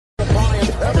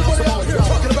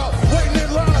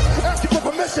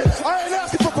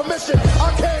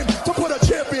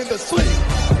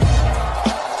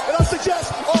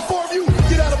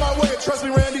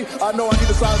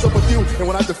And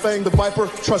when I defang the Viper,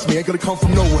 trust me, ain't gonna come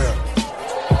from nowhere.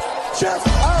 Jeff,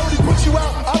 I already put you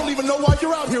out. I don't even know why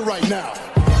you're out here right now.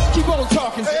 Keep on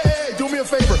talking. Hey, do me a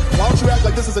favor. Why don't you act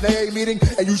like this is an AA meeting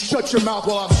and you shut your mouth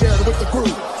while I'm sharing with the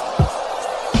group?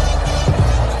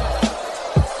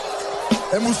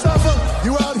 And Mustafa,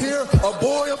 you out here, a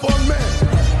boy among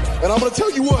men. And I'm gonna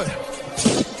tell you what.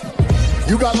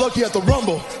 You got lucky at the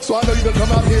Rumble, so I know you're gonna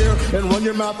come out here and run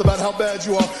your mouth about how bad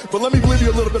you are. But let me give you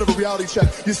a little bit of a reality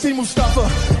check. You see, Mustafa,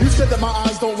 you said that my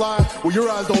eyes don't lie. Well, your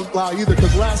eyes don't lie either,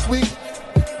 because last week,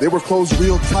 they were closed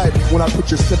real tight when I put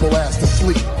your simple ass to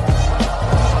sleep.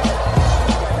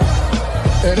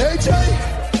 And AJ,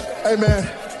 hey man,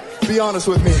 be honest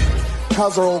with me.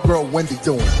 How's our old girl Wendy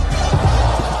doing?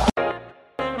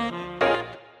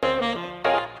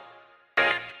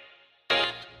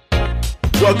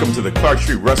 Welcome to the Clark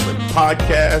Street Wrestling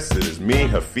Podcast. It is me,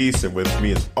 Hafiz, and with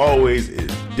me as always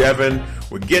is Devin.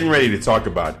 We're getting ready to talk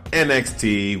about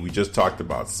NXT. We just talked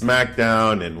about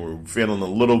SmackDown, and we're feeling a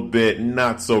little bit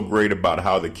not so great about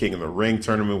how the King of the Ring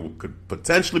tournament could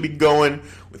potentially be going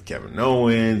with Kevin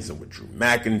Owens and with Drew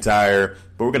McIntyre.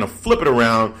 But we're going to flip it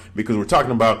around because we're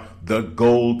talking about the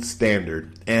gold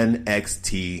standard,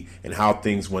 NXT, and how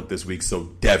things went this week.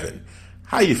 So, Devin,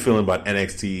 how are you feeling about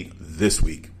NXT this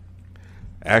week?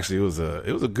 Actually, it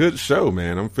was a good show,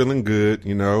 man. I'm feeling good,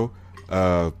 you know.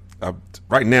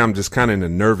 Right now, I'm just kind of in a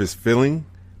nervous feeling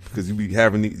because you be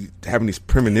having these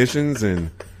premonitions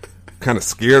and kind of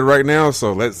scared right now.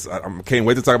 So I can't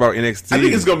wait to talk about NXT. I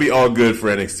think it's gonna be all good for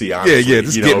NXT. Honestly. Yeah.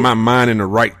 Just get my mind in the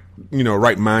right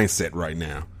mindset right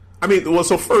now. I mean, well,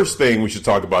 so first thing we should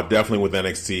talk about definitely with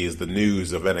NXT is the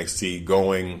news of NXT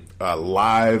going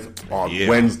live on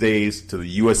Wednesdays to the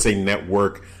USA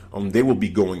Network. They will be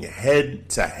going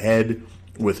head-to-head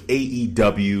with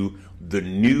AEW. The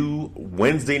new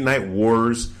Wednesday Night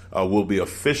Wars will be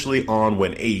officially on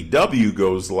when AEW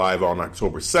goes live on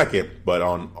October 2nd. But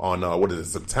on what is it,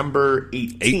 September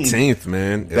 18th? 18th,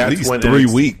 man. At least 3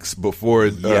 weeks before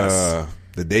the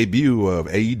debut of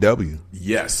AEW.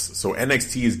 Yes. So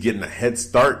NXT is getting a head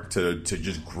start to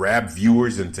just grab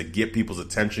viewers and to get people's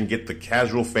attention, get the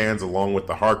casual fans along with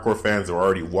the hardcore fans that are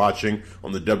already watching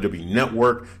on the WWE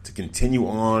Network to continue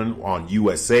on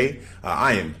USA.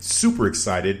 I am super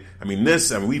excited. I mean,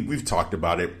 we've talked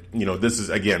about it. You know, this is,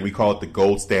 again, we call it the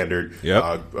gold standard.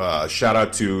 Yep. Shout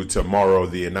out to Morrow,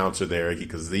 the announcer there,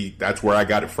 because that's where I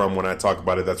got it from when I talk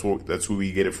about it. That's who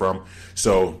we get it from.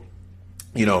 So,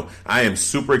 you know, I am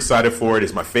super excited for it.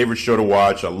 It's my favorite show to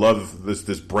watch. I love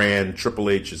this brand. Triple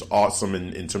H is awesome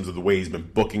in terms of the way he's been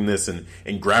booking this and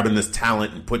grabbing this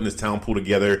talent and putting this talent pool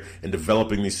together and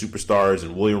developing these superstars.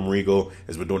 And William Regal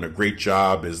has been doing a great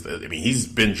job. He's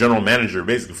been general manager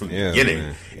basically from the beginning,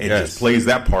 man. And just plays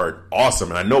that part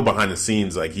awesome. And I know behind the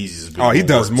scenes, like, he's just been he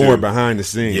does more behind the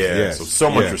scenes. Yeah, yes. So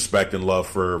much respect and love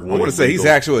for William I want to say Regal. he's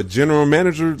actually a general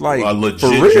manager, like a legit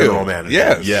for real. General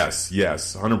manager. Yes,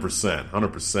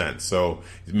 100%. So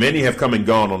many have come and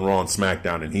gone on Raw and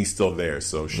SmackDown, and he's still there.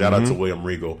 So shout out to William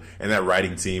Regal and that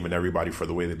writing team and everybody for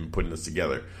the way they've been putting this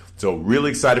together. So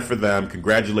really excited for them.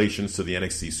 Congratulations to the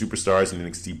NXT superstars and the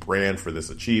NXT brand for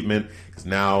this achievement. Because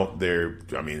now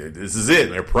this is it.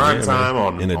 They're prime time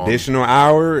on an additional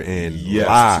hour and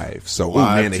live. So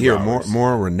to hear more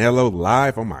Ranello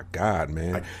live. Oh my God,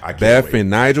 man! Beth and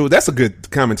Nigel. That's a good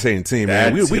commentating team,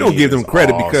 man. We don't give them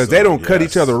credit because they don't cut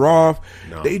each other off.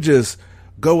 No. They just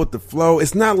go with the flow.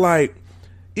 It's not like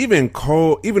even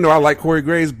Cole, even though I like Corey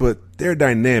Graves, but they're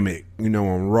dynamic, you know,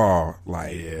 on Raw.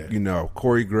 Like, you know,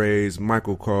 Corey Graves,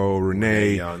 Michael Cole,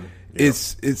 Renee.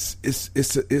 It's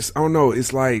I don't know,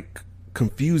 it's like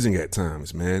confusing at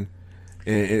times, man.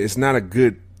 And it's not a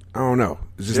good, I don't know.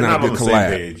 It's just not a good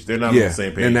collab. They're not on the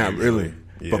same page. They're not really.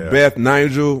 Yeah. But Beth,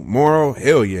 Nigel, Morrow,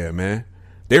 hell yeah, man.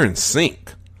 They're in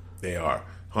sync. They are.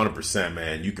 100%,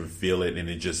 man. You can feel it, and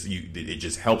it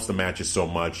just helps the matches so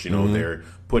much. You know, they're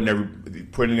putting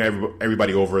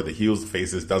everybody over. The heels, the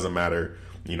faces, doesn't matter.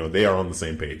 You know, they are on the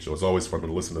same page, so it's always fun to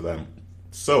listen to them.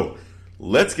 So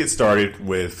let's get started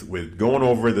with going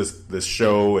over this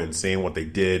show and seeing what they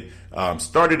did.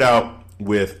 Started out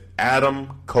with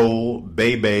Adam Cole,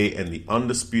 Bebe, and the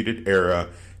Undisputed Era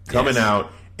coming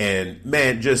out, and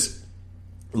man, just.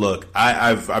 Look,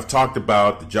 I've talked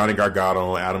about the Johnny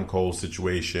Gargano, Adam Cole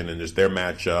situation and just their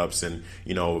matchups, and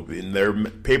you know, in their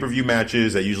pay-per-view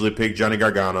matches, I usually pick Johnny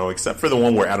Gargano, except for the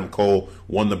one where Adam Cole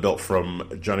won the belt from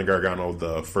Johnny Gargano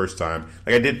the first time.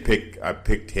 Like I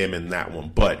picked him in that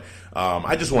one, but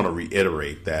I just want to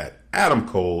reiterate that Adam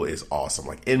Cole is awesome.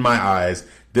 Like, in my eyes,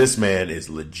 this man is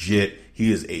legit.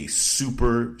 He is a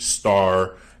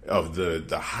superstar.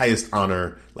 the highest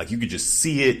honor. Like, you could just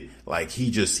see it. Like,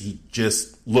 he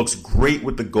just looks great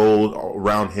with the gold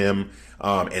around him.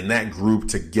 And that group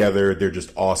together, they're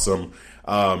just awesome.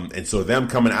 And so them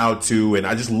coming out too, and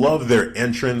I just love their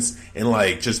entrance, and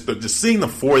like just seeing the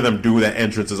four of them do that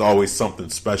entrance is always something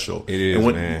special. It is,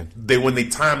 and when they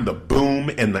time the boom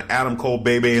and the Adam Cole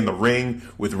baby in the ring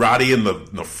with Roddy in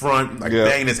the front, like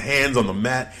banging his hands on the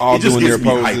mat, all it just doing gets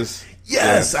their me poses. hyped.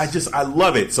 Yes, I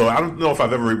love it. So I don't know if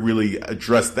I've ever really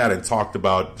addressed that and talked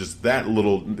about just that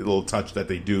little touch that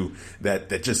they do that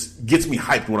just gets me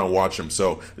hyped when I watch them.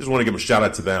 So I just want to give a shout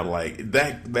out to them. Like,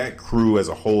 that crew as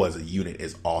a whole, as a unit,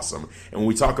 is awesome. And when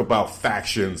we talk about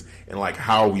factions and like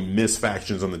how we miss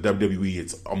factions on the WWE,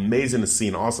 it's amazing to see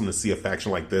and awesome to see a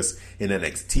faction like this in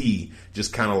NXT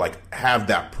just kind of like have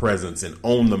that presence and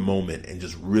own the moment and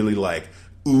just really like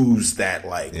ooze that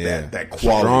like that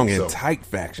quality. Strong and tight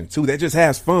faction too. That just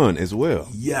has fun as well.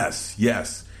 Yes.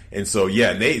 And so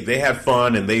they had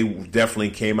fun, and they definitely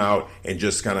came out and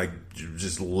just kind of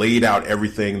just laid out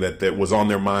everything that was on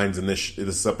their minds in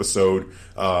this episode.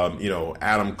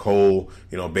 Adam Cole,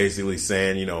 basically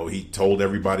saying, he told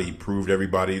everybody, he proved to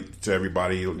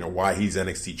everybody, why he's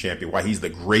NXT champion, why he's the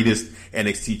greatest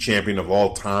NXT champion of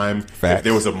all time. Facts. If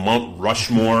there was a Mount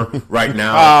Rushmore right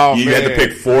now, you had to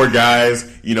pick four guys.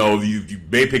 You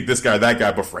may pick this guy, that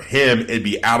guy, but for him, it'd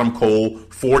be Adam Cole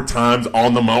 4 times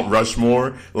on the Mount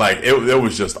Rushmore. Like, it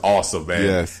was just awesome, man.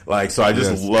 Yes. Like, so I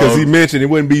just love, because he mentioned it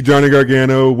wouldn't be Johnny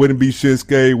Gargano, wouldn't be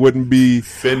Shinsuke, wouldn't be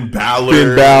Finn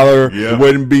Balor. It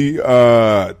wouldn't be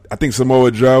I think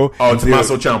Samoa Joe. Oh,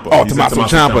 Tommaso Ciampa. Tommaso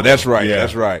Ciampa. That's right. Yeah.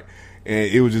 That's right.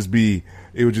 And it would just be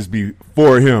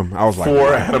for him. I was like,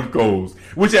 for Adam Cole.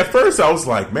 Which at first I was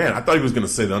like, man, I thought he was going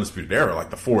to say the Undisputed Era,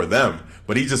 like the 4 of them.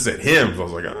 But he just said him. So I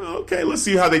was like, oh, okay, let's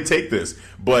see how they take this.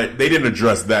 But they didn't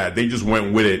address that. They just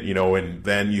went with it, and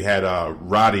then you had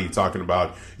Roddy talking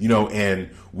about, and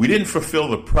we didn't fulfill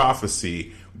the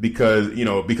prophecy because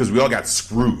we all got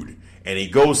screwed. And he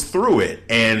goes through it,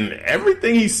 and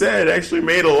everything he said actually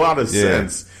made a lot of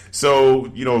sense. So,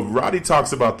 Roddy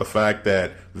talks about the fact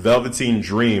that Velveteen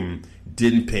Dream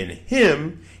didn't pin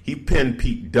him, he pinned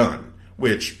Pete Dunne,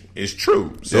 which is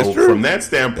true. So from that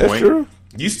standpoint,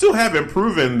 you still haven't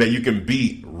proven that you can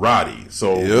beat Roddy.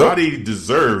 So Roddy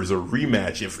deserves a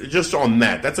rematch. If just on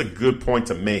that, that's a good point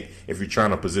to make if you're trying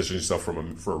to position yourself for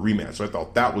a rematch. So I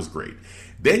thought that was great.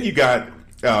 Then you got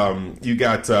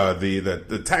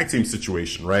the tag team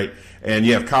situation, right? And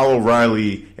you have Kyle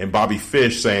O'Reilly and Bobby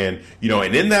Fish saying,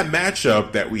 and in that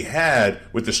matchup that we had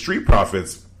with the Street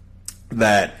Profits,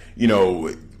 that,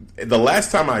 the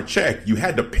last time I checked, you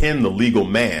had to pin the legal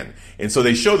man. And so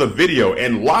they show the video,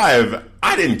 and live,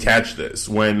 I didn't catch this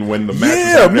when the match was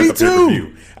happening at the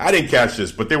pay-per-view. I didn't catch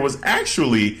this, but there was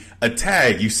actually a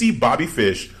tag. You see Bobby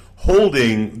Fish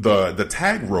holding the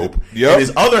tag rope, and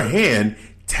his other hand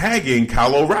tagging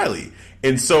Kyle O'Reilly.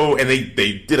 And so, and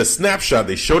they did a snapshot.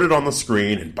 They showed it on the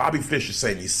screen, and Bobby Fish is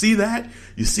saying, you see that?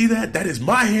 You see that? That is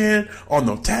my hand on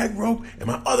the tag rope and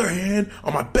my other hand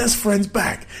on my best friend's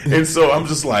back. And so I'm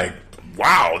just like,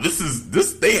 wow,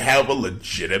 this they have a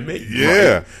legitimate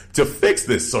right to fix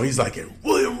this. So he's like,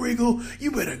 William Regal,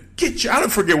 you better get I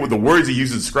don't forget what the words he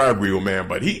used to describe Regal, man,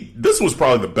 but this was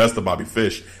probably the best of Bobby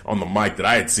Fish on the mic that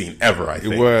I had seen ever, I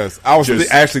think. It was. I was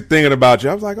actually thinking about you.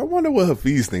 I was like, I wonder what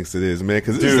Hafiz thinks it is, man,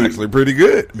 because it's actually pretty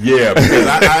good. Yeah, because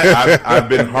I've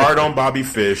been hard on Bobby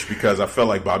Fish because I felt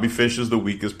like Bobby Fish is the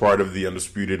weakest part of the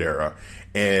Undisputed Era.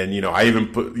 And, I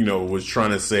even was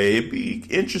trying to say it'd be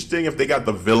interesting if they got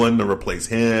the villain to replace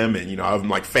him. And, I'm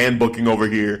like fan booking over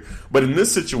here. But in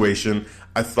this situation,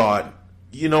 I thought,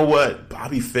 you know what?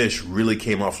 Bobby Fish really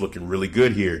came off looking really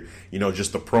good here.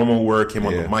 Just the promo work, him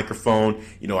on the microphone.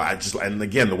 And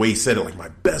again, the way he said it, like my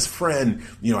best friend,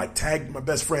 I tagged my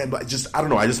best friend. But I don't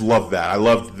know. I just love that. I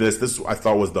loved this. This I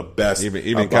thought was the best.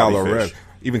 Even Kyle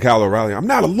O'Reilly. I'm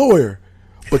not a lawyer,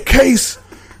 but case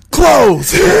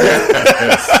closed.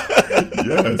 Yes.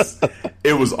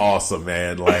 It was awesome,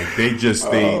 man. Like they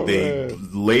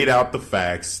laid out the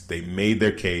facts. They made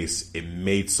their case. It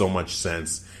made so much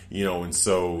sense, and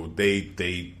so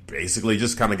they basically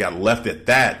just kind of got left at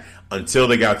that until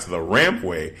they got to the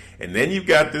rampway. And then you've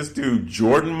got this dude,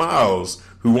 Jordan Miles,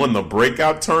 who won the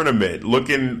breakout tournament,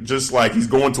 looking just like he's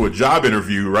going to a job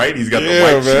interview, right? He's got the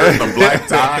white shirt, the black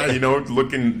tie,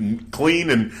 looking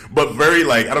clean but very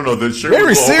I don't know, the shirt very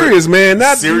was serious, man.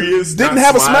 Not serious, didn't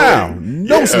have smiling. A smile,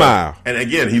 no smile. And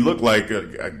again, he looked like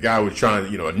a guy was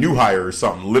trying to, a new hire or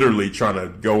something, literally trying to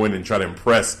go in and try to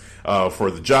impress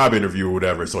for the job interview or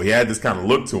whatever. So he had this kind of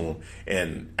look to him,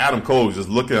 and Adam Cole was just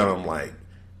looking at him like,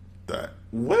 the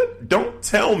What? Don't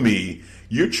tell me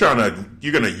you're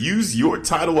gonna use your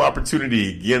title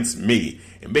opportunity against me,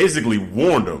 and basically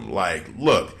warned him, like,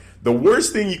 look, the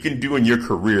worst thing you can do in your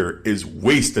career is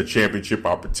waste a championship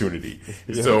opportunity.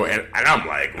 Yeah. So, and I'm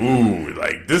like, ooh,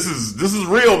 like, this is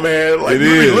real, man. Like,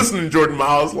 you're listening to Jordan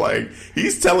Miles, like,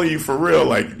 he's telling you for real,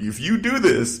 like, if you do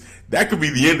this, that could be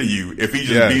the end of you if he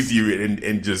just beats you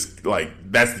and just, like,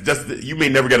 that's just, you may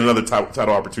never get another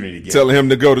title opportunity again. Telling him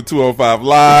to go to 205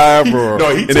 Live or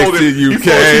no, he told him,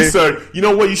 he said, you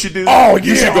know what you should do? Oh,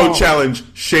 you should go challenge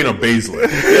Shayna Baszler. You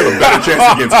have a better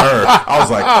chance against her. I was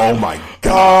like, oh my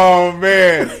God. Oh,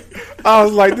 man. I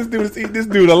was like, this dude is eating this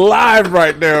dude alive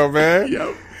right now, man.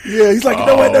 Yep. Yeah, he's like,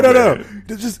 no.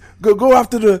 Just go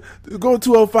after go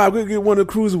 205. Go get one of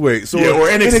the cruiserweights. So, or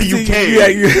NXT UK.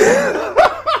 Yeah.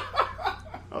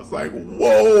 I was like,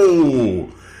 whoa.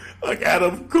 Like,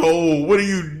 Adam Cole, what are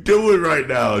you doing right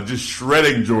now? Just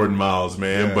shredding Jordan Miles,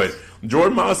 man. Yes. But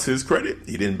Jordan Miles, to his credit,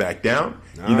 he didn't back down.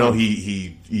 No. You know,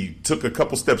 he took a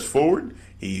couple steps forward.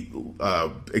 He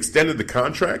extended the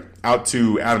contract out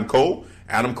to Adam Cole.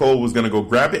 Adam Cole was going to go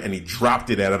grab it, and he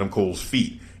dropped it at Adam Cole's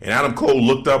feet. And Adam Cole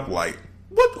looked up like,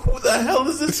 what? Who the hell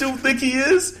does this dude think he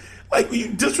is? Like, you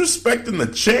disrespecting the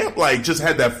champ? Like, just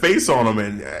had that face on him,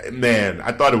 and man,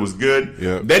 I thought it was good.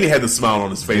 Yep. Then he had the smile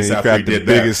on his face after he did that.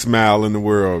 The biggest smile in the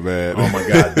world, man. Oh my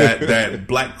God, that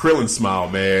Black Krillin smile,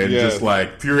 man, just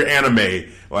like pure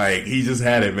anime. Like, he just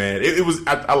had it, man. It was,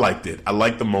 I liked it. I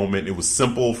liked the moment. It was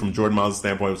simple from Jordan Miles'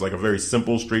 standpoint. It was like a very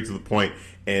simple, straight to the point,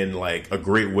 and like a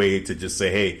great way to just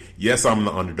say, hey, yes, I'm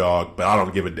the underdog, but I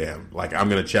don't give a damn. Like, I'm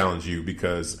going to challenge you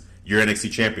because you're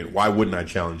NXT champion. Why wouldn't I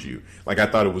challenge you? Like, I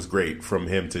thought it was great from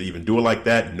him to even do it like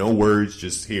that. No words,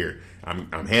 just here. I'm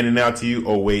handing it out to you.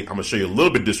 Oh, wait, I'm going to show you a little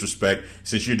bit of disrespect.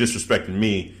 Since you're disrespecting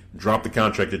me, drop the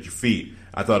contract at your feet.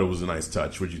 I thought it was a nice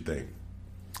touch. What'd you think?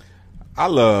 I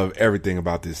love everything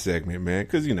about this segment, man,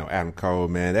 because, you know, Adam Cole,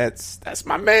 man, that's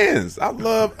my man's. I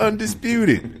love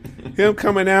Undisputed. Him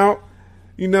coming out,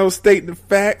 you know, stating the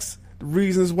facts, the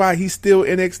reasons why he's still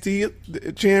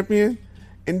NXT champion.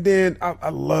 And then I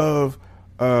love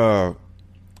Roderick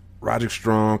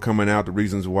Strong coming out, the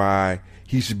reasons why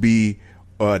he should be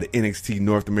the NXT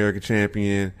North American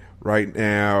champion right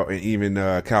now, and even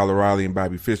Kyle O'Reilly and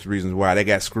Bobby Fish, the reasons why they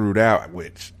got screwed out,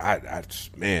 which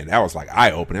man, that was like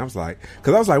eye-opening. I was like,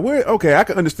 where? Okay, I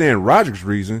can understand Roderick's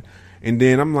reason, and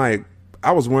then I'm like,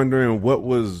 I was wondering what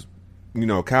was, you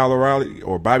know, Kyle O'Reilly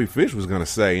or Bobby Fish was going to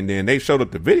say, and then they showed up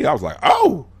the video. I was like,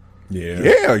 oh,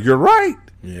 yeah, you're right.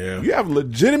 Yeah, you have a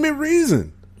legitimate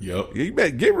reason. Yep. You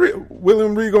better get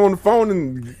William Regal on the phone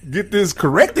and get this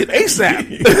corrected ASAP.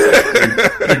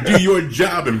 Do your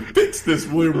job and fix this,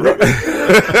 William Regal.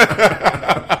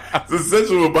 It's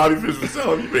essentially what Bobby Fish was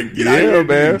telling you. Get out of here,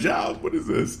 man. Do your job. What is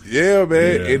this? Yeah,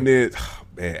 man. Yeah. And then,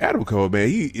 man, Adam Cole, man,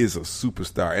 he is a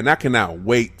superstar, and I cannot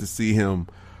wait to see him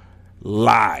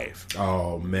live.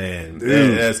 Oh man,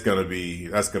 that's gonna be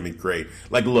great.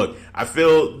 Like, look, I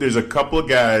feel there's a couple of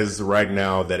guys right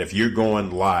now that if you're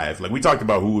going live, like we talked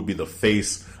about who would be the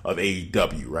face of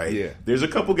AEW, right? Yeah. There's a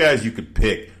couple guys you could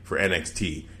pick for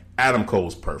NXT. Adam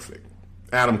Cole's perfect.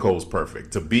 Adam Cole's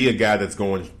perfect to be a guy that's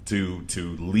going to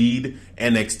lead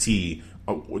NXT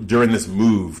during this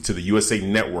move to the USA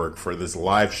Network for this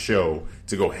live show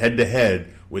to go head to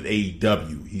head with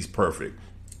AEW. He's perfect.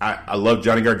 I love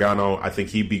Johnny Gargano. I think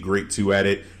he'd be great, too, at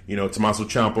it. You know, Tommaso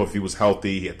Ciampa, if he was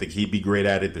healthy, I think he'd be great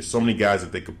at it. There's so many guys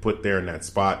that they could put there in that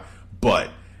spot.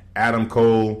 But Adam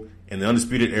Cole and the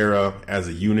Undisputed Era as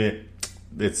a unit,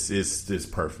 it's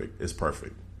perfect. It's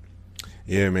perfect.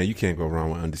 Yeah, man, you can't go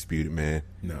wrong with Undisputed, man.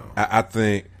 No. I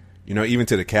think, you know, even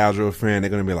to the casual fan,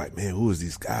 they're going to be like, man, who is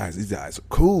these guys? These guys are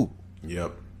cool.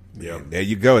 Yep. And there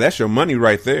you go. That's your money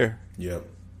right there. Yep.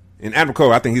 And Adam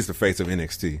Cole, I think he's the face of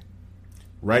NXT.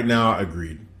 Right now,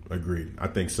 agreed. I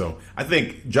think so. I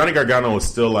think Johnny Gargano is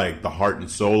still like the heart and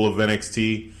soul of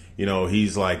NXT. You know,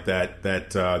 he's like that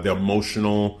the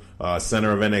emotional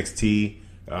center of NXT.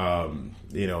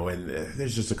 You know, and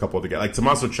there's just a couple other guys like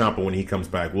Tommaso Ciampa when he comes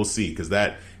back. We'll see, because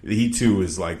he too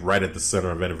is like right at the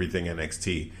center of everything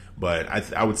NXT. But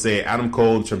I would say Adam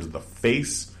Cole in terms of the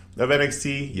face of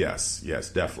NXT, yes,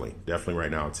 definitely right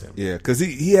now it's him. Yeah, because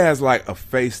he has like a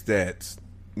face that's,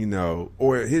 you know,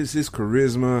 or his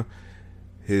charisma,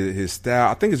 his style,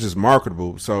 I think it's just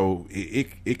marketable. So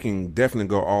it can definitely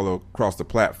go all across the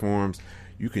platforms.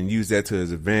 You can use that to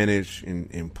his advantage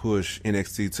and push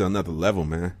NXT to another level,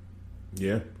 man.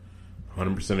 Yeah,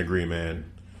 100% agree, man.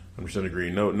 100% agree.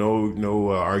 No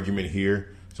argument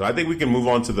here. So I think we can move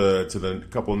on to the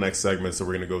couple of next segments that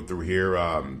we're going to go through here.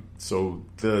 So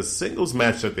the singles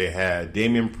match that they had,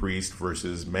 Damian Priest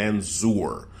versus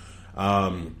Mansoor.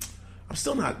 I'm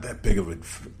still not that big of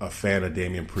a fan of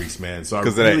Damian Priest, man. So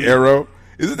because of that arrow.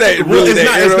 Isn't that really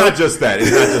it's not just that.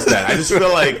 It's not just that. I just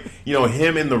feel like,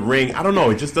 him in the ring, I don't know,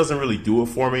 it just doesn't really do it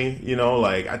for me.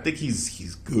 Like, I think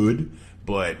he's good,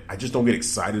 but I just don't get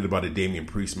excited about a Damian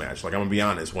Priest match. Like, I'm going to be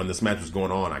honest, when this match was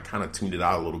going on, I kind of tuned it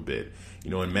out a little bit.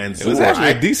 In Mansoor, it was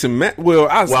actually a decent match. Well,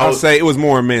 I'll say it was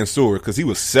more in Mansoor because he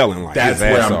was selling like that's his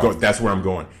ass off. That's where I'm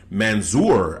going.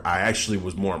 Mansoor, I actually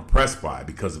was more impressed by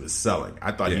because of his selling.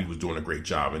 I thought he was doing a great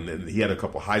job, and then he had a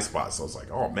couple high spots. So I was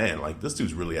like, oh man, like this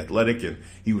dude's really athletic, and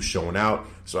he was showing out.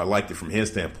 So I liked it from his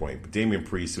standpoint. But Damian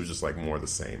Priest, it was just like more of the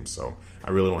same. So I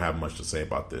really don't have much to say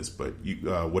about this. But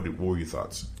what were your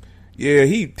thoughts? Yeah,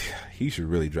 he should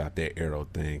really drop that arrow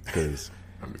thing because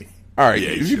all right,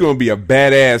 if you're gonna be a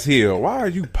badass heel, why are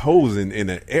you posing in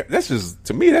an air? That's just,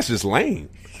 to me, that's just lame.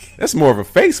 That's more of a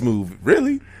face move,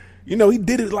 really. He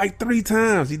did it like 3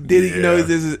 times. He did it, this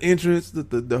is his entrance,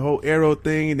 the whole arrow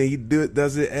thing, and then he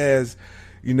does it as,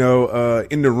 in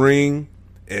the ring,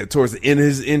 towards the end of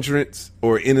his entrance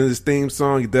or end of his theme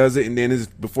song. He does it, and then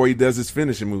before he does his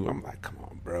finishing move, I'm like, come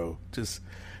on, bro, just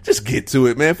get to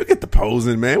it, man. Forget the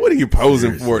posing, man. What are you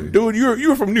posing for, dude?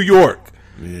 You're from New York.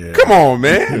 Yeah. Come on,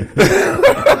 man.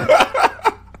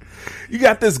 You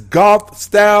got this goth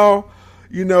style,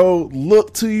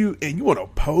 look to you, and you want to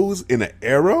pose in an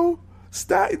arrow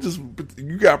style?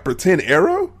 You got pretend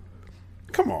arrow?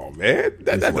 Come on, man.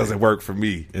 That doesn't work for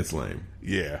me. It's lame.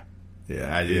 Yeah.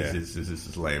 It's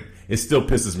just lame. It still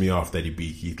pisses me off that he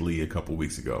beat Keith Lee a couple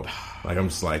weeks ago. Like, I'm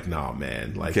just like, nah,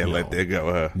 man. Like, can't let that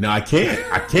go, huh? No, I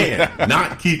can't.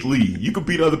 Not Keith Lee. You could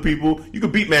beat other people. You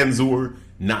could beat Mansoor.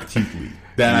 Not Keith Lee.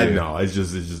 I know. It's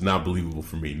just not believable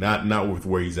for me. Not with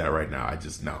where he's at right now. I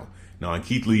just no. And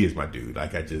Keith Lee is my dude.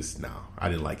 Like, I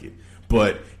didn't like it.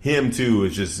 But him too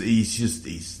is just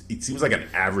it seems like an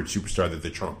average superstar that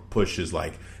they're trying to push as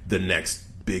like the next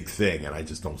big thing, and I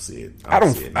just don't see it. I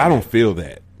don't feel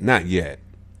that. Not yet.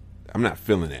 I'm not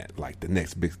feeling that. Like the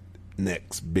next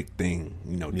big thing,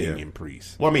 Damian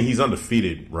Priest. Well, I mean, he's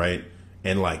undefeated, right?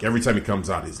 And like every time he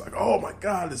comes out, he's like, "Oh my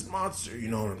God, this monster!"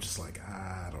 And I'm just like,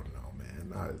 I don't know,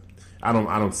 man. I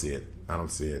don't see it. I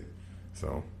don't see it.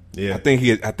 So yeah, I think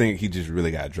he just really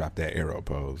got to drop that arrow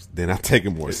pose. Then I take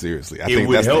him more seriously. I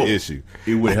think that's the issue.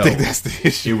 It would help. I think that's the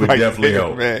issue. It would definitely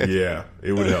help, man. Yeah,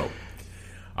 it would help.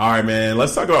 All right, man.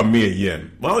 Let's talk about Mia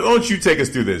Yim. Why don't you take us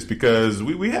through this? Because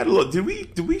we had a look.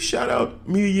 Did we shout out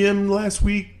Mia Yim last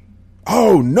week?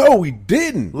 Oh no, we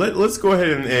didn't. Let's go ahead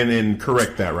and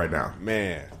correct that right now,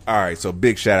 man. All right, so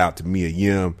big shout out to Mia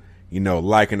Yim.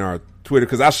 Liking our Twitter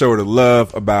because I show her the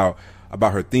love about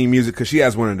her theme music because she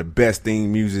has one of the best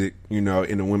theme music in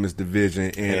the women's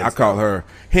division, and I call her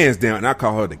hands down. And I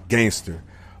call her the gangster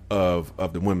of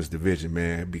the women's division,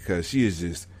 man, because she is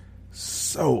just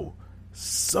so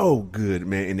good,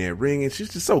 man, in that ring, and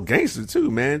she's just so gangster too,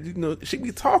 man. She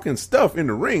be talking stuff in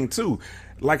the ring too,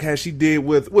 like how she did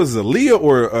with Aaliyah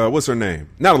or what's her name?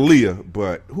 Not Aaliyah,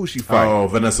 but who she fighting? Oh,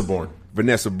 Vanessa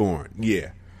Bourne,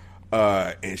 yeah.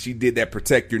 And she did that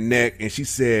protect your neck, and she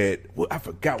said, well, I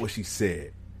forgot what she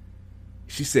said.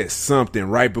 She said something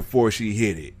right before she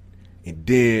hit it, and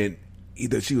then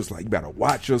either she was like, "You better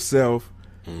watch yourself."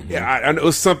 Mm-hmm. Yeah, I know it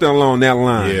was something along that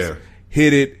line. Yeah,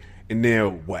 hit it. And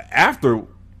then what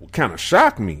kind of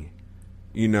shocked me,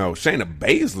 Shayna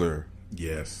Baszler.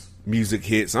 Yes. Music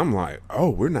hits. I'm like, oh,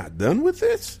 we're not done with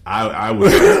this? I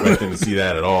wasn't expecting to see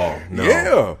that at all. No.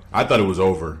 Yeah. I thought it was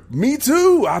over. Me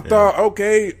too. I thought,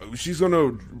 okay, she's going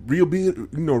to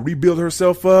rebuild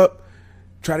herself up,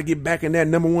 try to get back in that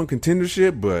number 1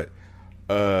 contendership. But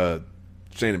Shayna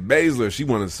Baszler, she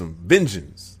wanted some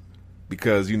vengeance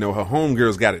because, her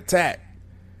homegirls got attacked.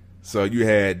 So you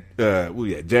had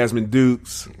Jasmine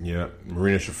Dukes. Yeah,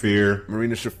 Marina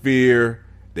Shafir.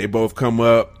 They both come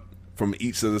up from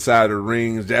each of the side of the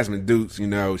rings. Jasmine Dukes,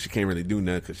 she can't really do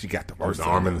nothing because she got the worst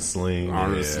arm in the sling.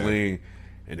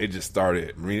 And they just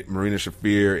started, Marina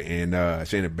Shafir and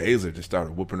Shayna Baszler just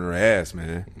started whooping her ass,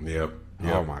 man. Yep.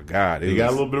 Oh my God! They got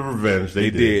a little bit of revenge.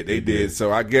 They did.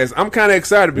 So I guess I'm kind of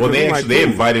excited because they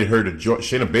invited her to join.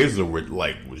 Shayna Baszler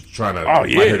was trying to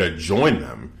invite her to join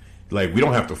them. Like, we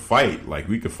don't have to fight. Like,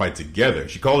 we could fight together.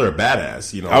 She called her a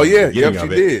badass, Oh, yeah. Yep, she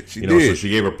did. She did. So she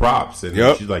gave her props. And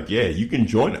she's like, yeah, you can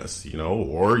join us,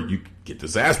 or you get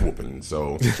this ass whooping.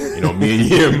 So, me and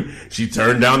him, she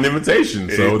turned down the invitation.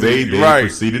 So they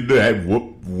proceeded to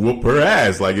whoop her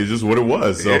ass. Like, it's just what it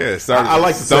was. So I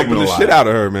like the segment a lot. Shit out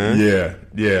of her, man.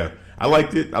 Yeah. I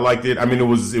liked it. I mean,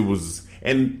 it was,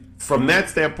 and from that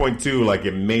standpoint, too, like,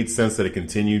 it made sense that it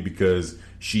continued because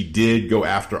she did go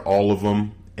after all of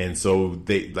them. And so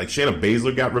Shayna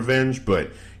Baszler got revenge,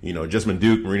 but Jessamyn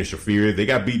Duke, Marina Shafir, they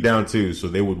got beat down too, so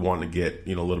they would want to get,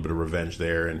 a little bit of revenge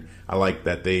there. And I like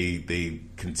that they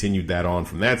continued that on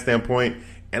from that standpoint.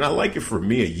 And I like it for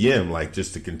Mia Yim, like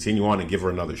just to continue on and give her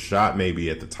another shot maybe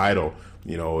at the title.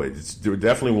 It's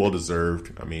definitely well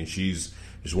deserved. I mean, she's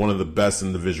one of the best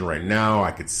in the division right now.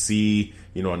 I could see,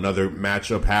 another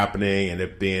matchup happening and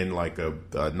it being like a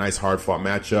nice hard fought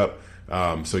matchup.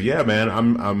 So yeah, man,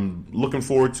 I'm looking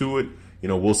forward to it.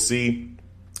 We'll see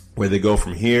where they go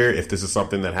from here, if this is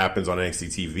something that happens on NXT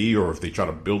TV or if they try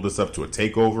to build this up to a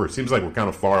takeover. It seems like we're kind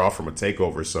of far off from a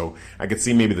takeover, so I could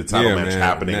see maybe the title match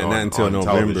happening not until on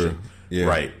November. Television. Yeah.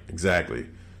 Right, exactly.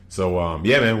 So,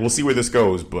 man, we'll see where this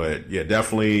goes, but yeah,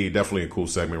 definitely a cool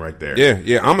segment right there.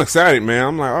 Yeah, I'm excited, man.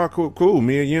 I'm like, oh, cool.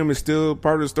 Mia Yim is still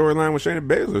part of the storyline with Shayna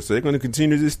Baszler, so they're going to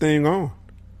continue this thing on.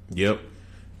 Yep.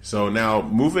 So now,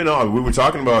 moving on, we were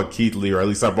talking about Keith Lee, or at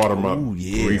least I brought him up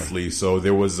briefly. So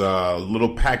there was a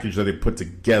little package that they put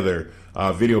together,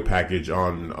 a video package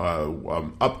on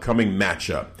upcoming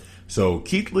matchup. So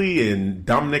Keith Lee and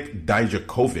Dominik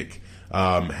Dijakovic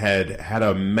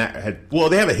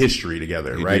they have a history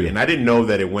together, right? And I didn't know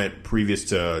that it went previous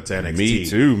to NXT. Me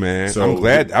too, man. So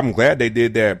I'm glad they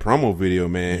did that promo video,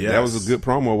 man. Yes. That was a good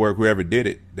promo work. Whoever did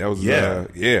it, that was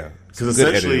Because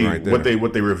essentially,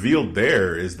 what they revealed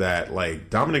there is that like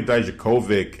Dominik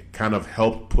Dijakovic kind of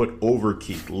helped put over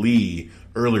Keith Lee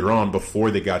earlier on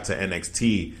before they got to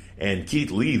NXT, and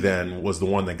Keith Lee then was the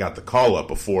one that got the call up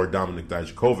before Dominik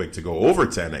Dijakovic to go over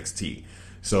to NXT.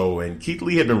 So, and Keith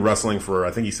Lee had been wrestling for,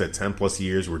 I think he said 10 plus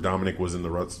years, where Dominik was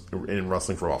in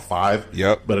wrestling for about 5.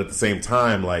 Yep. But at the same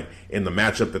time, like in the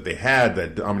matchup that they had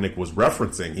that Dominik was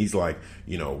referencing, he's like,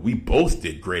 we both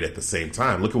did great at the same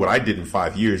time. Look at what I did in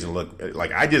 5 years, and look,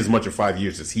 like I did as much in 5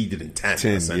 years as he did in 10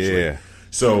 essentially. Yeah.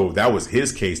 So that was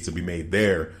his case to be made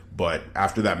there. But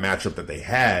after that matchup that they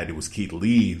had, it was Keith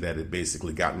Lee that had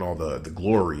basically gotten all the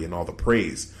glory and all the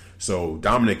praise. So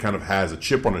Dominik kind of has a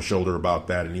chip on his shoulder about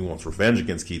that, and he wants revenge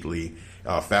against Keith Lee.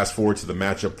 Fast forward to the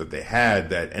matchup that they had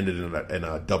that ended in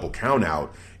a double count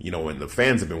out, and the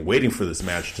fans have been waiting for this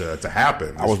match to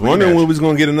happen. I was wondering when we was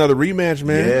going to get another rematch,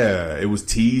 man. Yeah, it was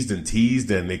teased,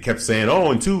 and they kept saying,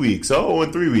 in 2 weeks,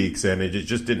 in 3 weeks, and it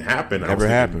just didn't happen. Never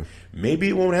happened. Maybe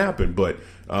it won't happen, but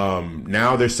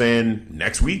now they're saying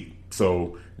next week.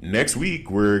 So next week,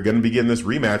 we're going to be getting this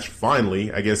rematch finally,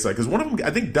 I guess, because one of them,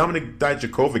 I think Dominik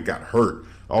Dijakovic got hurt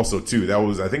also, too.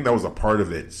 I think that was a part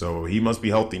of it. So he must be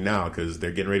healthy now because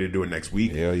they're getting ready to do it next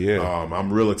week. Hell yeah.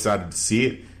 I'm real excited to see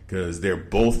it because they're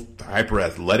both hyper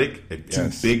athletic. Two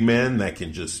big men that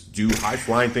can just do high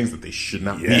flying things that they should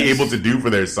not be able to do for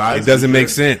their size. It doesn't make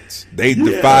sense. They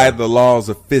defy the laws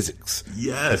of physics.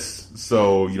 Yes.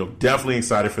 So, definitely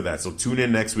excited for that. So tune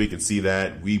in next week and see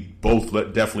that. We both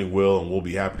definitely will, and we'll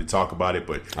be happy to talk about it.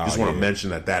 But just want to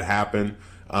mention that happened.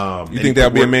 You think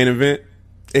that'll be a main event?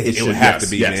 It would have to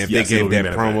be, man. If they gave that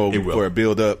promo for a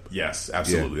build-up. Yes,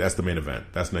 absolutely. Yeah. That's the main event.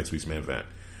 That's next week's main event.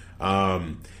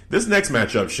 This next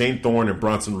matchup, Shane Thorne and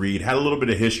Bronson Reed, had a little bit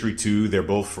of history, too. They're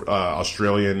both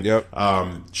Australian. Yep.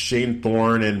 Shane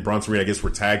Thorne and Bronson Reed, I guess, were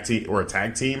a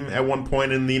tag team at one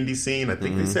point in the indie scene. I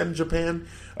think they said in Japan.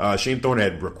 Shane Thorne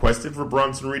had requested for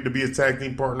Bronson Reed to be a tag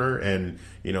team partner, and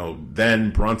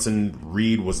then Bronson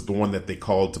Reed was the one that they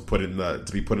called to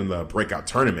be put in the breakout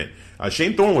tournament.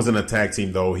 Shane Thorne was in a tag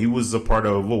team though. He was a part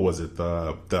of the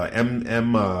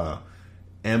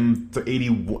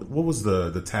M80. What was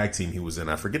the tag team he was in?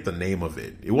 I forget the name of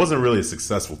it. It wasn't really a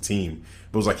successful team.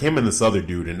 It was like him and this other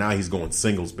dude, and now he's going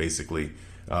singles basically.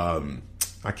 I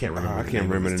can't remember. I can't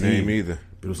remember the name either.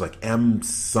 It was like M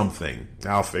something.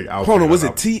 Hold on, was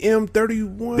it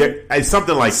TM31?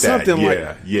 Something like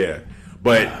that. Yeah.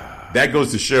 But that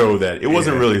goes to show that it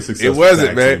wasn't really a successful. It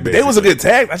wasn't, man. They was a good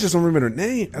tag. I just don't remember their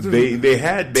name. They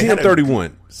had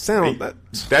TM31.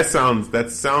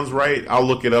 That sounds right. I'll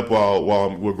look it up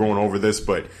while we're going over this.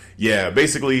 But yeah,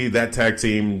 basically that tag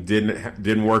team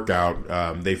didn't work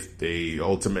out. They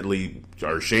ultimately,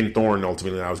 or Shane Thorne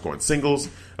ultimately now was going singles.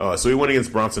 So he went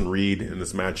against Bronson Reed in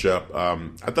this matchup. I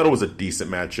thought it was a decent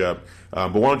matchup.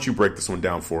 But why don't you break this one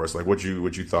down for us? Like what you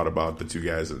thought about the two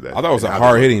guys? I thought it was a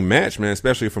hard-hitting match, man,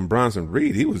 especially from Bronson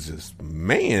Reed. He was just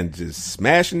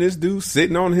smashing this dude,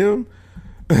 sitting on him.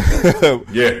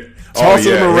 Yeah.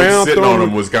 Tossing him around. Sitting on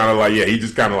him was kind of like, he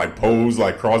just kind of like posed,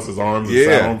 like crossed his arms and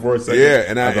sat on him for a second. Yeah,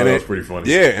 and I thought that was pretty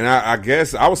funny. Yeah, and I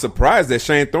guess I was surprised that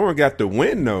Shane Thorne got the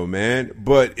win, though, man.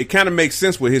 But it kind of makes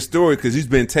sense with his story because he's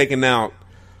been taking out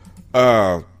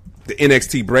the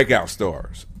NXT breakout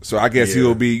stars. So I guess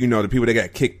he'll be, the people that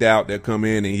got kicked out that come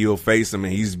in and he'll face them,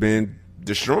 and he's been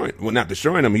not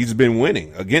destroying them. He's been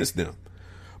winning against them.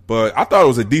 But I thought it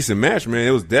was a decent match, man.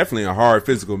 It was definitely a hard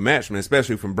physical match, man,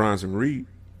 especially from Bronson Reed.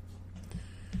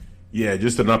 Yeah,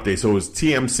 just an update. So it was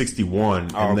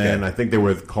TM61, and then I think they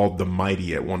were called the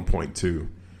Mighty at one point too.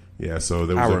 Yeah, so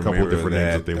there was a couple of different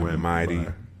names that they went Mighty.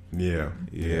 By.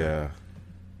 Yeah.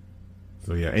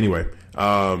 So yeah. Anyway,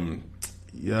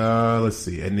 let's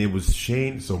see. And it was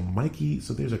Shane. So Mikey.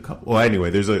 So there's a couple. Well, anyway,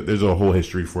 there's a whole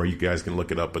history for you guys can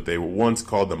look it up. But they were once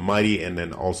called the Mighty, and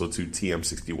then also to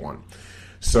TM61.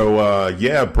 So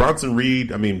Bronson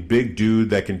Reed. I mean, big dude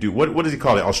that can do what does he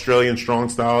call it? Australian strong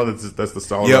style. That's the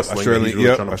style of wrestling.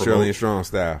 Australian strong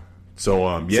style.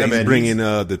 So he's man, bringing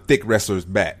the thick wrestlers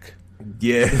back.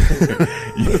 Yeah.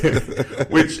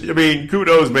 Which, I mean,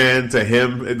 kudos, man, to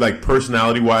him. Like,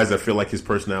 personality-wise, I feel like his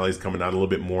personality is coming out a little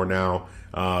bit more now.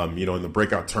 In the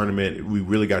breakout tournament, we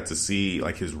really got to see,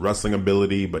 like, his wrestling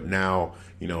ability. But now,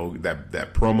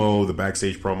 that promo, the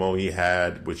backstage promo he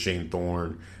had with Shane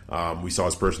Thorne, we saw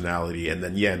his personality. And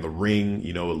then, in the ring,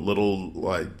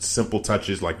 little simple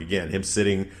touches, like, again, him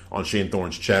sitting on Shane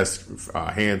Thorne's chest,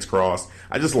 hands crossed.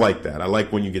 I just like that. I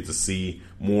like when you get to see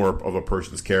more of a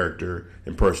person's character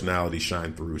and personality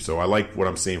shine through. So I like what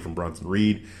I'm seeing from Bronson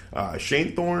Reed.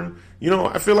 Shane Thorne,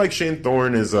 I feel like Shane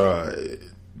Thorne is a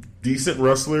decent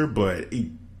wrestler, but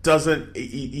he doesn't.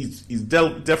 He's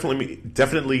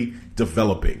definitely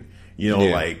developing.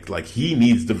 Like he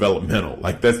needs developmental.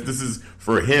 Like this is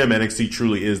for him. NXT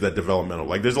truly is that developmental.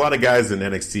 Like there's a lot of guys in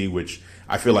NXT which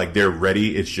I feel like they're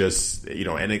ready. It's just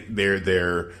and they're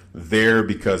there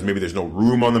because maybe there's no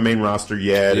room on the main roster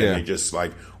yet, and they just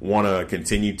like want to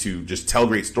continue to just tell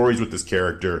great stories with this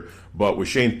character. But with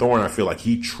Shane Thorne, I feel like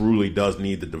he truly does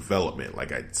need the development.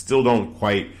 Like I still don't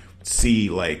quite see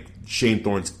like Shane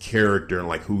Thorne's character and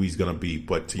like who he's gonna be.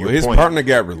 But to your his point, partner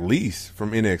got released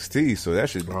from NXT, so that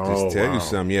should just tell you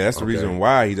something. Yeah, that's the reason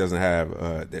why he doesn't have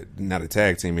not a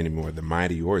tag team anymore, the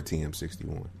Mighty or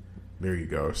TM61. There you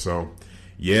go. So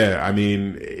yeah, I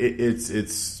mean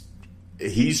it's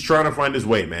he's trying to find his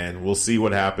way, man. We'll see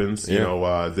what happens.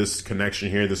 Yeah. This connection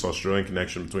here, this Australian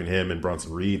connection between him and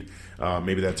Bronson Reed,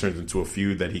 maybe that turns into a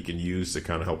feud that he can use to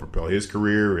kind of help propel his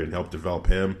career and help develop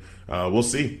him. We'll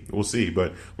see.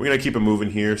 But we're going to keep it moving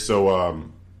here.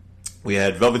 So we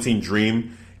had Velveteen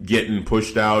Dream getting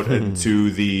pushed out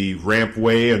into the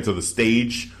rampway, into the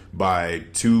stage by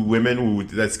two women.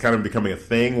 That's kind of becoming a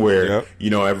thing where,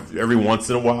 every once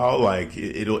in a while, like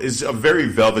it's a very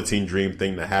Velveteen Dream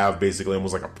thing to have, basically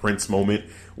almost like a Prince moment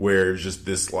where it's just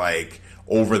this like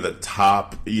over the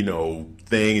top,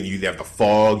 thing. And you have the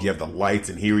fog, you have the lights,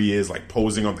 and here he is like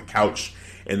posing on the couch.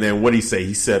 And then what did he say?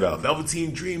 He said,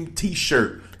 Velveteen Dream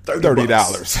t-shirt,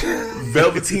 $30.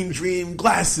 Velveteen Dream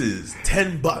glasses,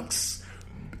 $10.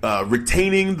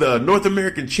 Retaining the North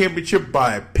American Championship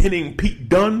by pinning Pete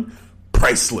Dunne,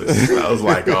 priceless. I was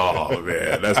like, oh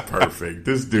man, that's perfect.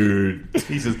 This dude,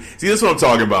 he's just see. That's what I'm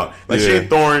talking about. Like Shane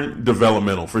Thorne,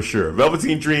 developmental for sure.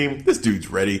 Velveteen Dream, this dude's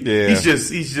ready. Yeah.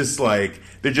 He's just like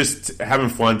they're just having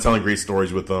fun, telling great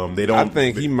stories with them. They don't. I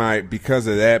think he might because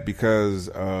of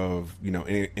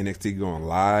NXT going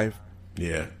live.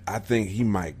 Yeah, I think he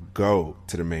might go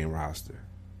to the main roster.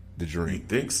 The Dream. You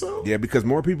think so? Yeah, because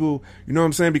more people, you know what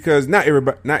I'm saying? Because not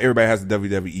everybody has the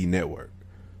WWE network.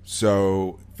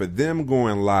 So for them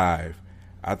going live,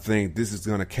 I think this is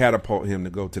going to catapult him to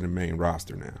go to the main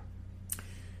roster now.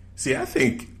 See, I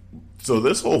think so.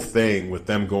 This whole thing with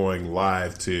them going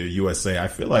live to USA, I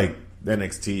feel like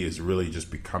NXT is really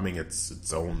just becoming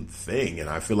its own thing, and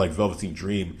I feel like Velveteen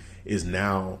Dream is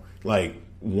now like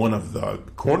one of the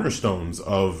cornerstones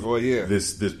of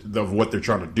this of what they're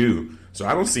trying to do. So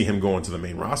I don't see him going to the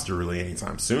main roster really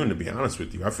anytime soon, to be honest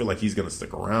with you. I feel like he's going to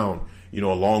stick around,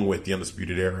 along with the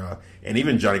Undisputed Era and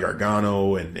even Johnny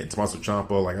Gargano and Tommaso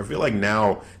Ciampa. Like, I feel like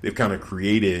now they've kind of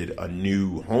created a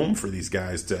new home for these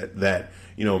guys that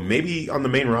maybe on the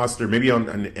main roster,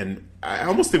 and I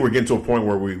almost think we're getting to a point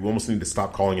where we almost need to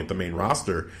stop calling it the main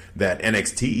roster, that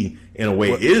NXT, in a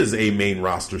way, is a main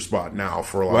roster spot now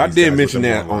for a lot of these guys. Well, I did mention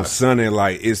that on Sunday,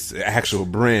 like, it's an actual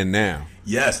brand now.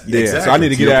 Yes, yeah. Exactly. So I need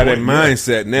to get out of that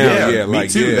mindset now. Yeah, me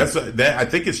too. Yeah. I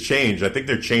think it's changed. I think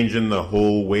they're changing the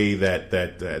whole way that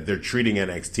they're treating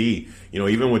NXT.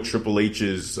 Even with Triple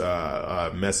H's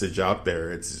message out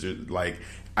there, it's just like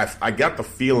I got the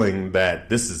feeling that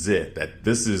this is it. That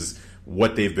this is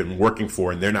what they've been working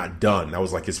for, and they're not done. That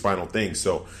was like his final thing.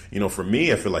 So, for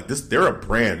me, I feel like they're a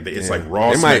brand. It's like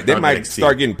Raw. They might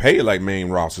start getting paid like main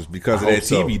rosters because of that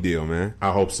TV deal, man.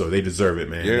 I hope so. They deserve it,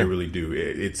 man. Yeah. They really do.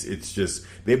 It's just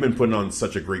they've been putting on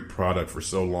such a great product for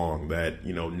so long that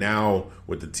now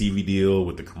with the TV deal,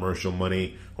 with the commercial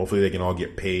money, hopefully they can all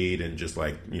get paid and just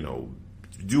like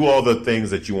do all the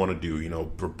things that you want to do. You know,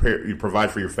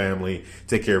 provide for your family,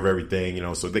 take care of everything. You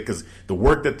know, so because the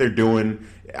work that they're doing,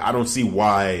 I don't see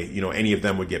why, you know, any of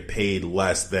them would get paid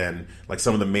less than like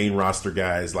some of the main roster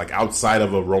guys, like outside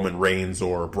of a Roman Reigns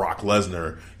or Brock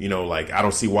Lesnar. You know, like I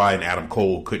don't see why an Adam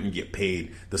Cole couldn't get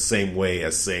paid the same way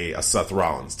as, say, a Seth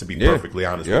Rollins, to be perfectly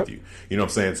honest with you. You know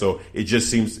what I'm saying? So it just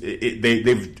seems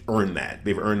they've earned that.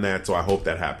 They've earned that, so I hope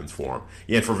that happens for them.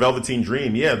 Yeah, and for Velveteen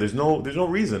Dream, there's no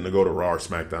reason to go to Raw or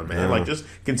SmackDown, man. Like, just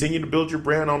continue to build your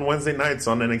brand on Wednesday nights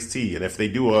on NXT. And if they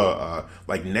do a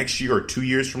like next year or 2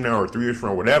 years from now or 3 years from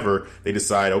now, whatever, they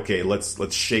decide, okay,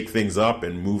 let's shake things up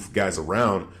and move guys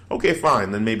around. Okay,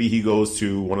 fine. Then maybe he goes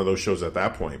to one of those shows at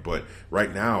that point. But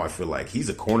right now, I feel like he's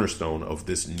a cornerstone of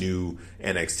this new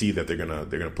NXT that they're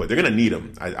gonna put. They're gonna need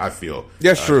him. I feel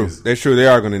that's true. That's true. They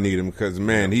are gonna need him because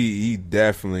man, he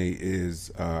definitely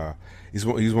is. He's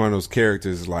one of those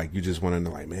characters like you just want to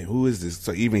know, like, man, who is this?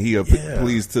 So even he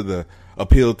appeals to the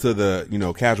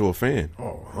casual fan.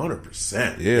 Oh,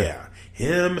 100%. Yeah.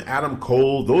 Him, Adam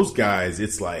Cole, those guys.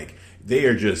 It's like. They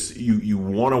are just, you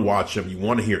want to watch them. You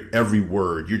want to hear every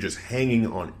word. You're just hanging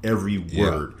on every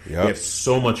word. They have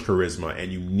so much charisma,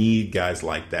 and you need guys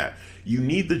like that. You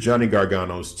need the Johnny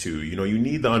Garganos too. You know, you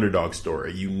need the underdog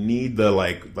story. You need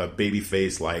the baby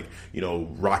face,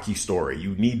 Rocky story.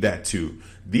 You need that too.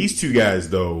 These two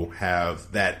guys, though,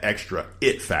 have that extra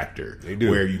it factor. They do.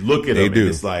 Where you look at them and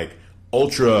it's like,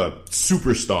 ultra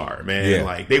superstar, man. Yeah.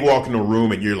 Like they walk in a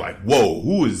room and you're like, whoa,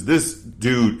 who is this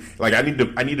dude? Like I need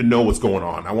to know what's going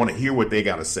on. I want to hear what they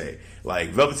got to say. Like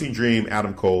Velveteen Dream,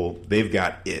 Adam Cole, they've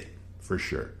got it for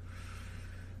sure.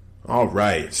 All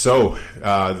right. So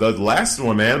the last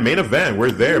one, man, main event.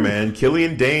 We're there, man.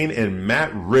 Killian Dane and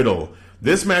Matt Riddle.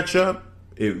 This matchup,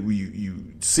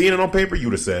 you seeing it on paper, you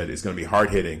would have said it's going to be hard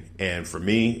hitting. And for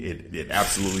me, it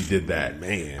absolutely did that.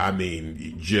 Man. I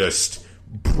mean, just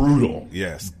brutal.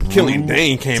 Yes. Killian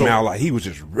Dane came out like he was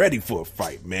just ready for a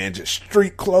fight, man. Just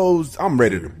street clothes. I'm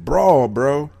ready to brawl,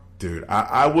 bro. Dude,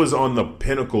 I was on the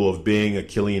pinnacle of being a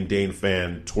Killian Dane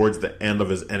fan towards the end of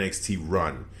his NXT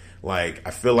run. Like,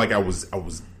 I feel like I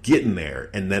was getting there,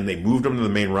 and then they moved him to the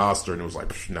main roster, and it was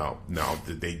like, no,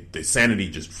 the sanity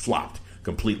just flopped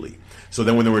completely. So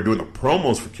then when they were doing the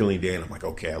promos for Killian Dane, I'm like,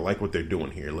 okay, I like what they're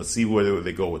doing here. Let's see where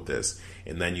they go with this.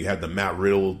 And then you had the Matt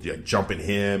Riddle jumping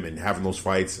him and having those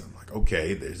fights. I'm like,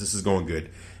 okay, this is going good.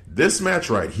 This match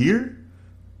right here,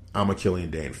 I'm a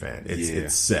Killian Dane fan.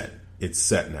 It's set. It's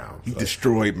set now. He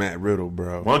destroyed Matt Riddle,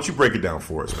 bro. Why don't you break it down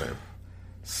for us, man?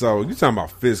 So you're talking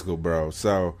about physical, bro.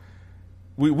 So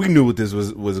we knew what this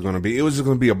was going to be. It was just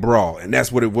going to be a brawl, and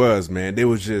that's what it was, man. They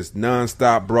was just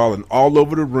nonstop brawling all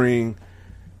over the ring.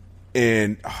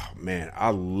 And oh man,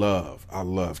 I love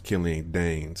Killian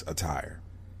Dane's attire.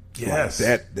 Yes,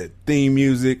 like that theme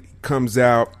music comes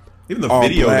out. Even the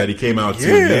video black. That he came out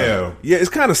to, yeah, it's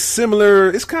kind of similar.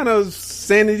 It's kind of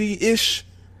Sanity-ish.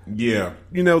 Yeah,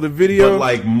 the video, but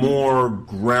like more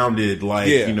grounded,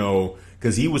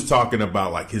 because he was talking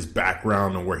about like his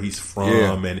background and where he's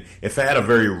from, and if it had a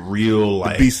very real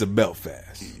like the Beast of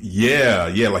Belfast. Yeah,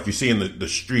 like you see in the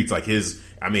streets, like his.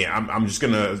 I mean, I'm just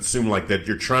gonna assume like that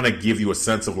you're trying to give you a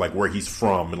sense of like where he's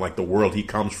from and like the world he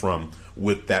comes from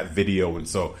with that video, and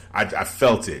so I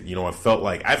felt it. I felt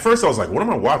like at first I was like, what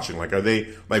am I watching? Like, are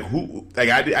they like who? Like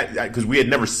I because we had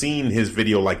never seen his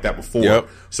video like that before,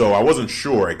 so I wasn't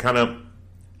sure. It kind of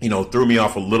threw me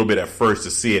off a little bit at first to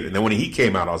see it, and then when he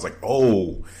came out, I was like,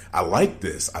 oh, I like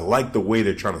this. I like the way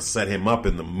they're trying to set him up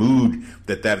in the mood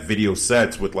that video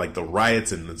sets with like the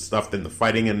riots and the stuff and the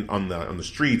fighting on the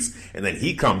streets, and then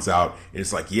he comes out and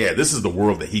it's like, yeah, this is the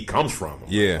world that he comes from.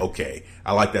 Like, okay,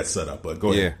 I like that setup. But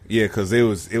go ahead. Yeah, because it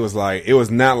was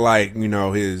not like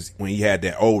his when he had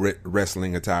that old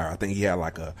wrestling attire. I think he had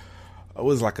like a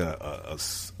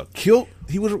kilt.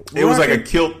 It was like a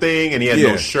kilt thing, and he had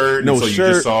no shirt. So you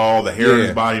just saw the hair on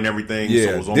his body and everything. Yeah. So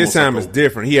it was almost this time it's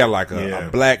different. He had like a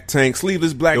black tank,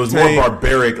 sleeveless black tank. It was more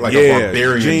barbaric, like a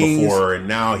barbarian jeans, before, and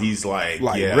now he's like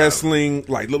wrestling,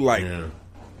 like looked like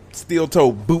steel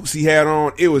toe boots he had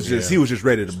on. It was just he was just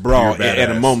ready to brawl at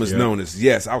a moment's notice.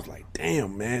 Yes, I was like,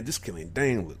 damn man, this Killian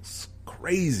Dane looks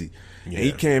crazy. And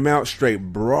he came out straight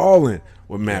brawling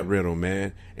with Matt Riddle,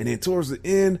 man. And then towards the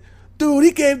end, dude,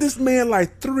 he gave this man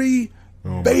like 3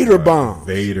 Vader bombs.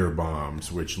 Vader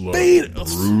bombs, which looked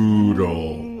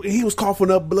brutal. He was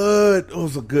coughing up blood. It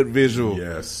was a good visual.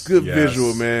 Yes. Good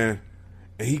visual, man.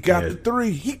 And he got the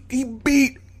 3. He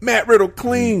beat Matt Riddle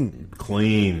clean.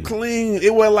 Clean.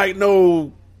 It wasn't like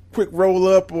no quick roll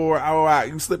up or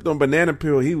you slipped on banana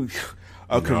peel. He was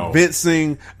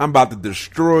convincing, I'm about to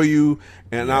destroy you.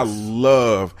 And I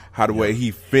love how the way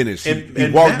he finished.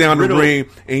 He walked down the ring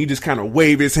and he just kind of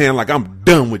waved his hand like, I'm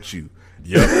done with you.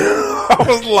 Yep. I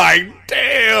was like,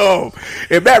 damn.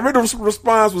 And Matt Riddle's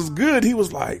response was good. He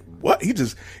was like, what? He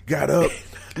just got up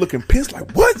looking pissed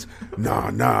like, what?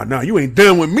 Nah, you ain't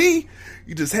done with me.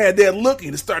 You just had that look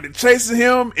and started chasing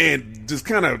him and just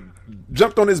kind of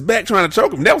jumped on his back trying to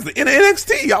choke him. That was the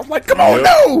NXT. I was like, come on,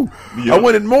 no. I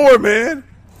wanted more, man.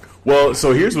 Well,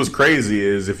 so here's what's crazy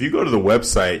is if you go to the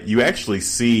website, you actually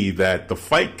see that the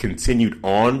fight continued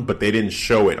on, but they didn't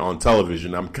show it on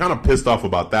television. I'm kind of pissed off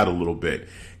about that a little bit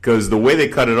because the way they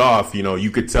cut it off,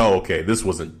 you could tell, okay, this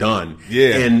wasn't done.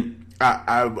 Yeah. And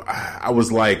I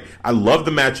was like, I love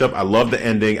the matchup. I love the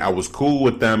ending. I was cool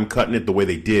with them cutting it the way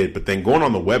they did. But then going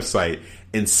on the website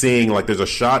and seeing like there's a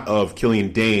shot of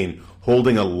Killian Dane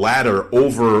holding a ladder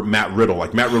over Matt Riddle.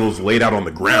 Like Matt Riddle's laid out on the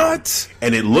ground. What?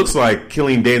 And it looks like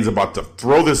Killian Dane's about to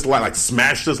throw this ladder, like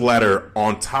smash this ladder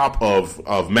on top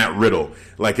of Matt Riddle.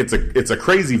 Like it's a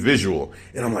crazy visual.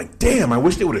 And I'm like, damn, I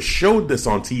wish they would have showed this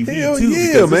on TV Hell too.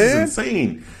 Yeah, because man. This is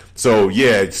insane. So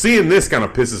yeah, seeing this kind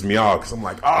of pisses me off because I'm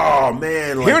like, oh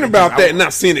man. Like, hearing about that and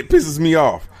not seeing it pisses me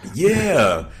off.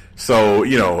 Yeah. So,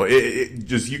 it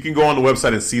just, you can go on the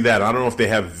website and see that. I don't know if they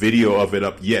have video of it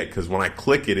up yet, because when I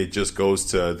click it, it just goes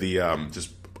to the,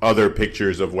 just other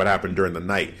pictures of what happened during the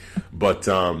night. But,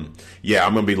 yeah,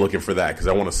 I'm going to be looking for that, because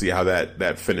I want to see how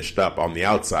that finished up on the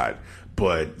outside.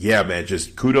 But, yeah, man,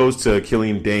 just kudos to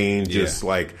Killian Dane. Just,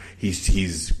 like,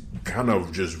 he's kind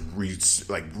of just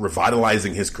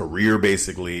revitalizing his career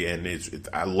basically, and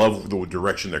I love the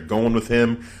direction they're going with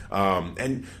him.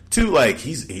 And two, like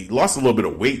he lost a little bit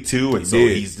of weight too, and so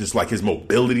he's just like his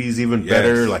mobility is even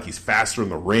better. Like he's faster in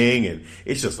the ring, and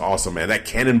it's just awesome, man. That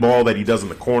cannonball that he does in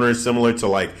the corner is similar to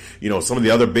like some of the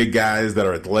other big guys that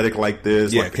are athletic like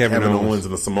this, like Kevin Owens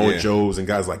and the Samoa Joes and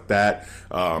guys like that.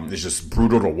 It's just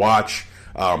brutal to watch.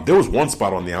 There was one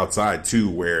spot on the outside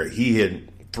too where he had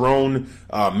thrown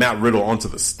Matt Riddle onto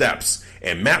the steps,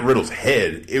 and Matt Riddle's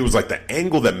head, it was like the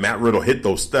angle that Matt Riddle hit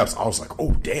those steps, I was like,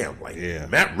 oh damn, like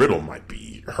Matt Riddle might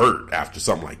be hurt after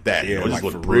something like that. It just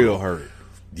looked real hurt.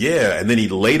 Yeah, and then he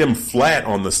laid him flat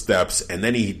on the steps, and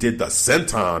then he did the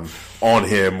senton on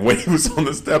him when he was on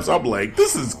the steps. I'm like,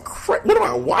 this is what am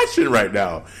I watching right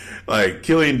now? Like,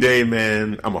 Killian Dane,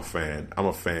 man, I'm a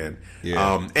fan.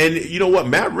 Yeah. And you know what,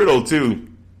 Matt Riddle too,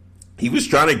 he was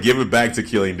trying to give it back to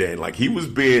Killian Dane. Like he was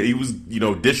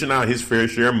dishing out his fair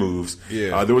share of moves.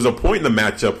 Yeah. There was a point in the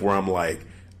matchup where I'm like,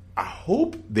 I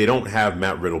hope they don't have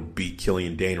Matt Riddle beat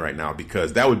Killian Dane right now,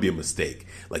 because that would be a mistake.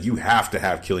 Like you have to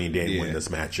have Killian Dane win this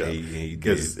matchup. He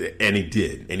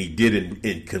did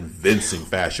in convincing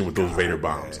fashion with those Vader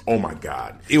bombs. Oh my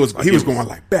God. He was going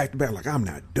like back to back, like I'm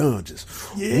not done. Just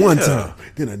one time,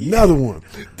 then another one,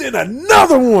 then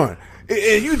another one.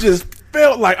 And you just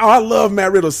felt like, oh, I love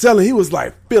Matt Riddle selling. He was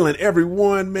like feeling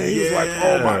everyone, man. He was like,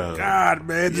 oh my God,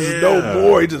 man, just no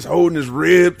more. He just holding his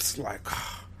ribs, like.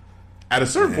 At a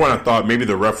certain point, I thought maybe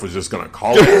the ref was just going to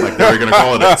call it, like they were going to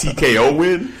call it a TKO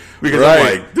win. Because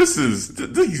I'm like,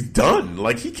 he's done.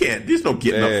 Like he can't. There's no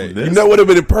getting up from this. You know what would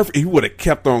have been perfect? He would have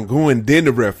kept on going. Then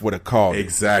the ref would have called.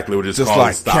 Exactly. Would just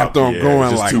like stop. Kept on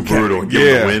going. Just like too brutal. And give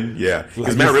him the win. Yeah.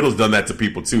 Because Matt Riddle's done that to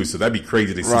people too. So that'd be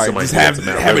crazy to see somebody just have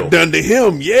it done to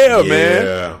him. Yeah,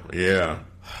 man.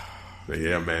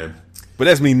 Yeah, man. But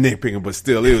that's me nitpicking. But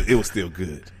still, it was still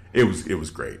good. It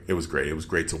was great. It was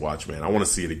great to watch, man. I want to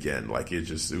see it again. Like it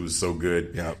was so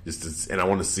good. Yeah. And I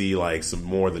want to see like some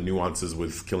more of the nuances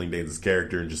with Killian Dane's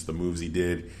character and just the moves he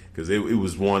did, because it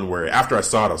was one where after I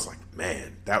saw it, I was like,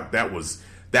 man, that was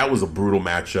a brutal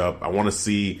matchup. I want to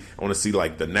see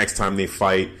like the next time they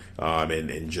fight,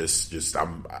 and just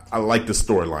I like the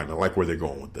storyline. I like where they're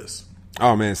going with this.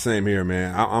 Oh man, same here,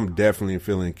 man. I'm definitely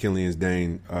feeling Killian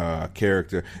Dane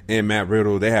character and Matt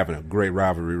Riddle. They're having a great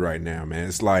rivalry right now, man.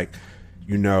 It's like,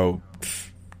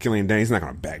 Killian Dane's not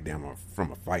going to back down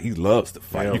from a fight. He loves to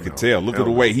fight. Hell you can tell. Look at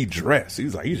the way he dressed.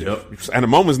 He's like, Yep. At a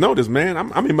moment's notice, man.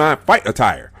 I'm in my fight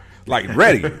attire, like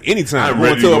ready anytime. I'm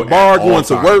ready going to a bar, going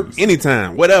to work, times.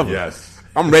 anytime, whatever. Yes.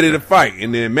 I'm ready to fight.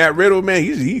 And then Matt Riddle, man,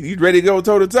 he's ready to go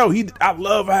toe to toe. I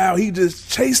love how he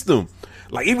just chased him.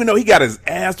 Like, even though he got his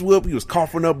ass whooped, he was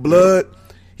coughing up blood,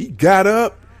 he got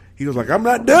up. He was like, I'm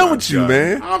not done with you,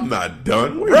 man. I'm not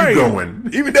done. Where are you going?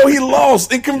 Even though he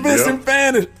lost in convincing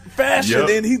fashion,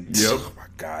 and oh my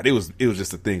God, it was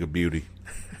just a thing of beauty.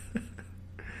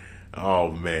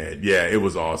 Oh, man. Yeah, it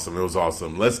was awesome.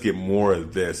 Let's get more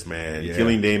of this, man. Yeah,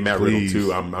 Killian Dane, Matt Riddle, please.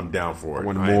 too. I'm down for it. I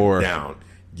want more. I'm down.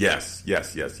 Yes.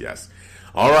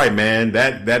 All right, man.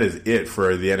 That is it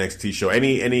for the NXT show.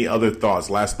 Any other thoughts?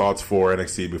 Last thoughts for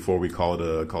NXT before we call it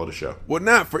a show? Well,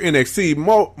 not for NXT,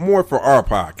 more for our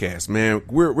podcast, man.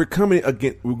 We're coming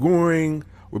again. We're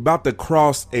about to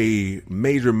cross a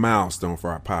major milestone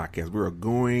for our podcast. We're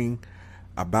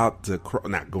about to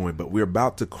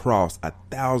cross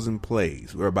 1,000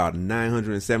 plays. We're about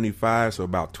 975, so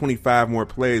about 25 more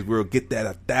plays, we'll get that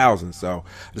 1,000. So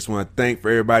I just want to thank for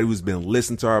everybody who's been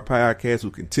listening to our podcast,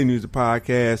 who continues the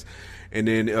podcast. And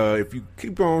then if you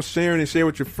keep on sharing and share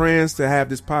with your friends to have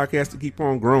this podcast to keep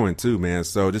on growing too, man.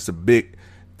 So just a big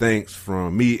thanks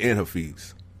from me and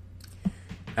Hafiz.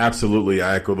 Absolutely.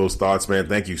 I echo those thoughts, man.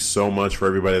 Thank you so much for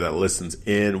everybody that listens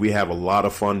in. We have a lot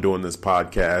of fun doing this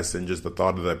podcast, and just the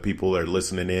thought of that people are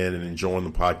listening in and enjoying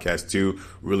the podcast too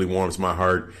really warms my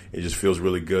heart. It just feels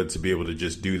really good to be able to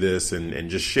just do this and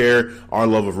just share our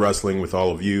love of wrestling with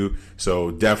all of you.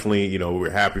 So definitely, we're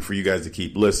happy for you guys to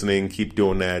keep listening, keep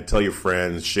doing that. Tell your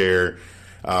friends, share.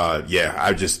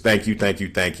 I just thank you.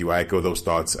 I echo those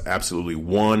thoughts absolutely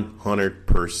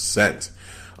 100%.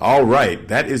 All right,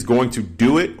 that is going to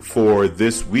do it for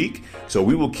this week. So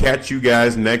we will catch you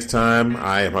guys next time.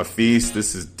 I am Hafiz.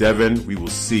 This is Devin. We will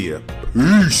see you.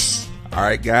 Peace. All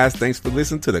right, guys. Thanks for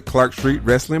listening to the Clark Street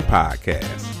Wrestling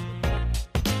Podcast.